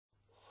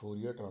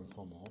Fourier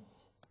transform of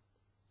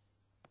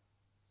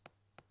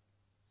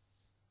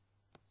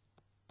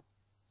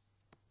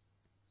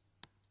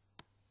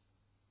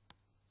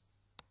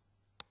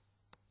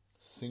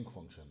Sinc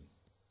function.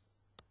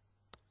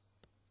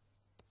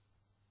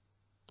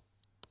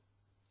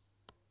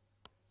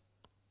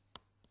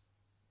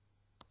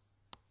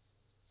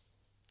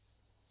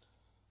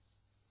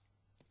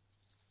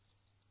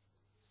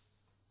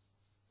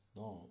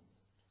 Now,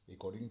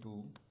 according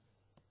to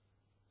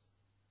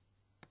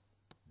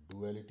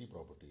duality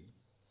property,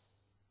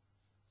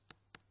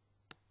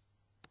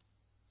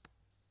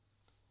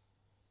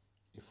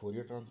 a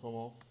Fourier transform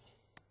of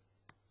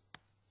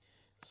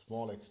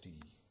small xt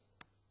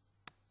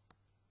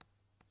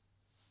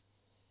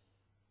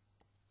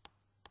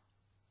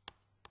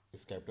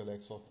is capital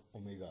X of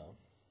omega,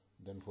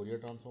 then Fourier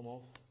transform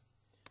of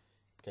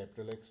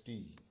capital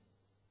XT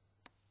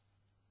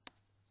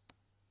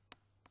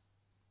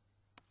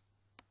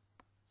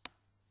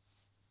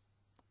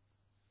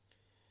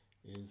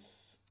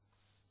is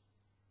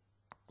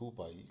 2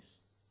 pi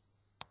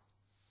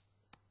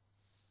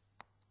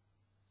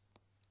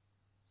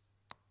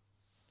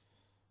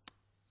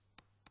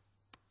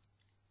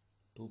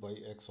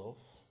x of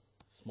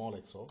small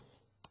x of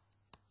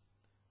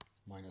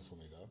minus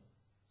omega,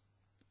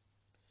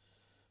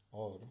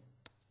 or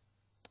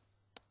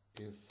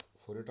if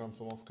Fourier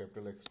transform of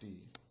capital XT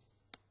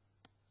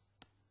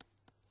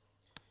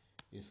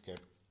is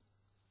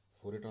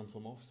Fourier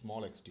transform of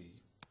small xt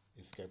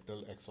is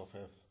capital X of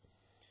f,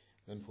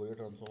 then Fourier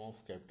transform of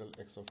capital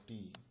X of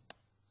t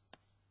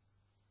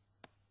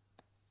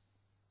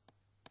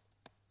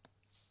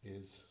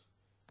is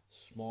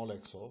small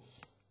x of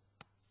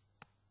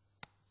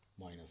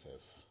minus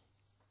f.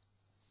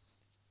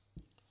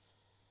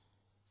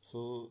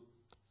 So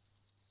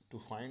to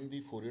find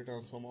the Fourier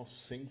transform of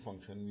Sinc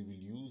function, we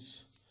will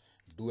use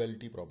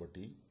duality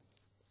property.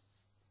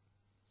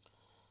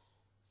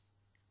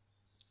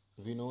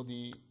 We know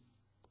the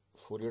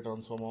Fourier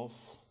transform of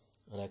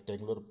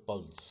rectangular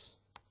pulse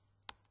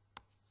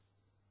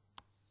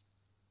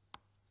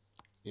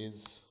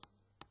is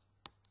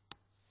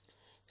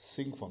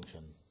Sinc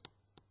function.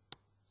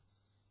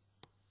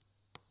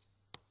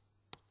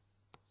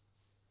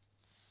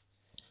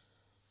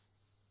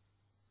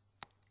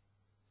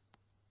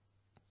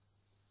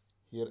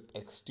 Here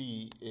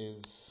xt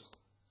is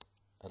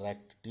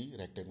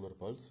rectangular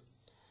pulse,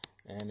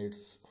 and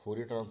its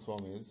Fourier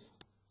transform is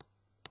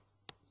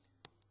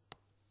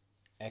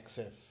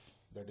xf,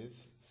 that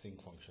is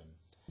Sinc function.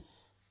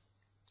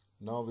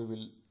 Now we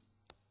will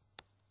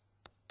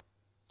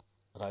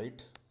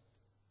write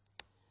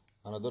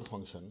another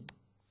function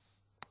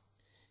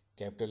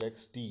capital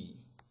XT,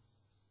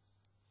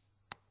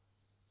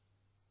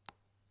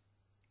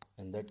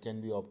 and that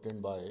can be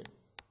obtained by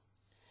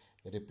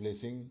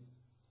replacing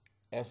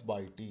f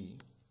by t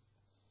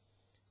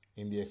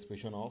in the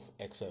expression of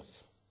xf.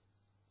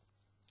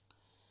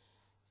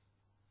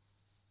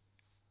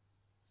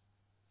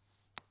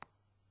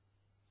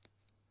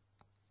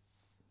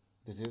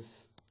 This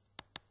is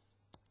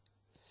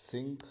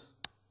Sinc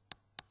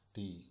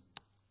t,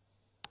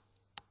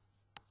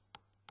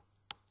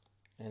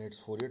 and its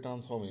Fourier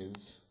transform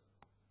is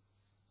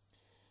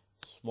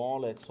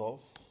small x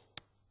of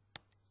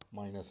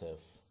minus f.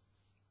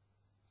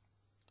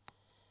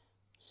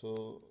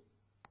 So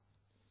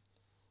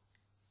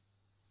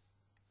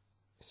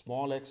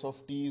small x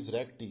of t is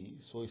rect t,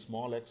 so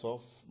small x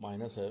of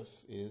minus f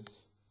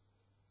is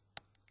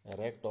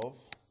rect of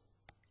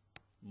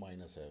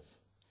minus f.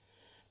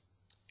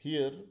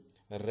 Here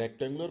a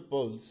rectangular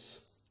pulse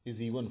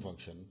is even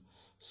function,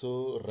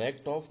 so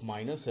rect of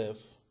minus f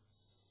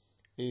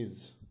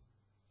is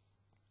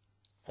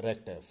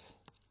rect f.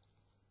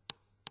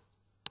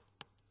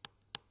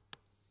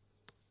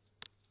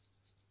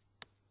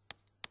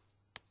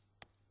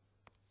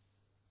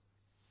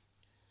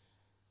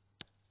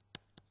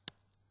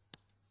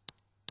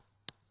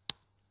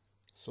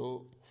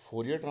 So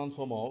Fourier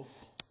transform of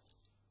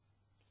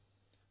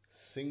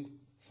Sinc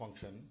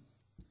function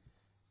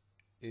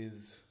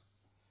is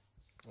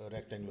a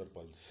rectangular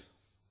pulse.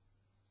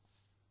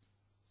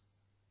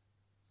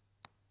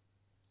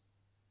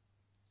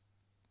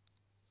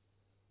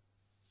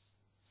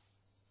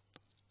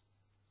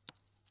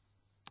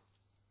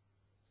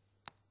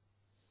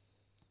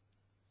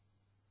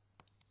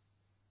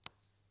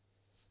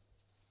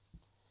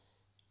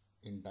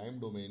 In time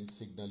domain,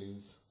 signal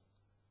is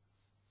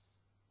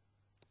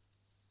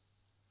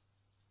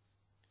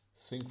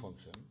Sinc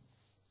function,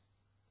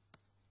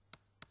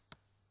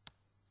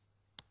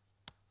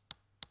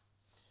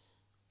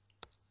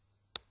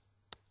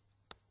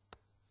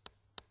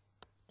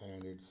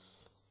 and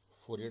its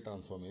Fourier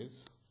transform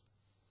is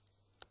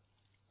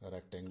a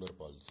rectangular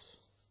pulse.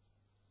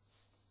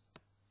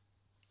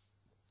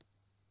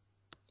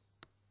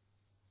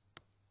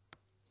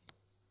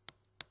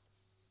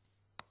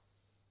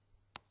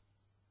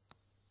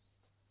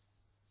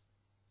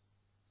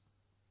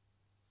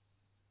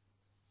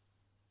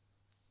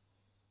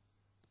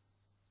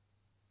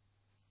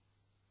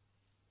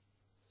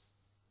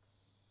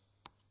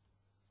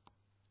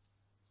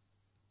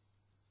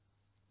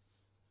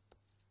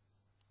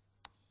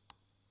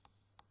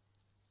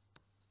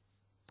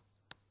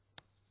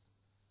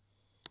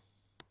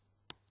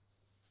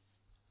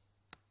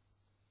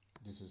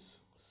 this is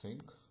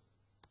Sinc.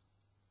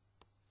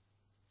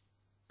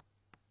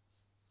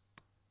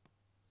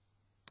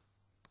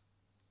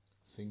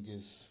 Sinc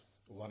is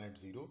 1 at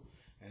 0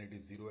 and it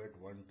is 0 at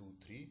 1,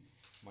 2, 3,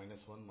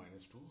 minus 1,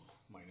 minus 2,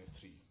 minus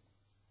 3.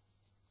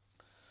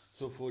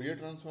 So Fourier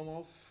transform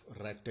of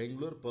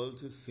rectangular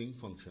pulse is Sinc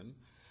function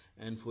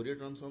and Fourier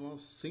transform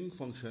of Sinc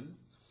function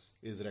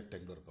is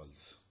rectangular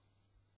pulse.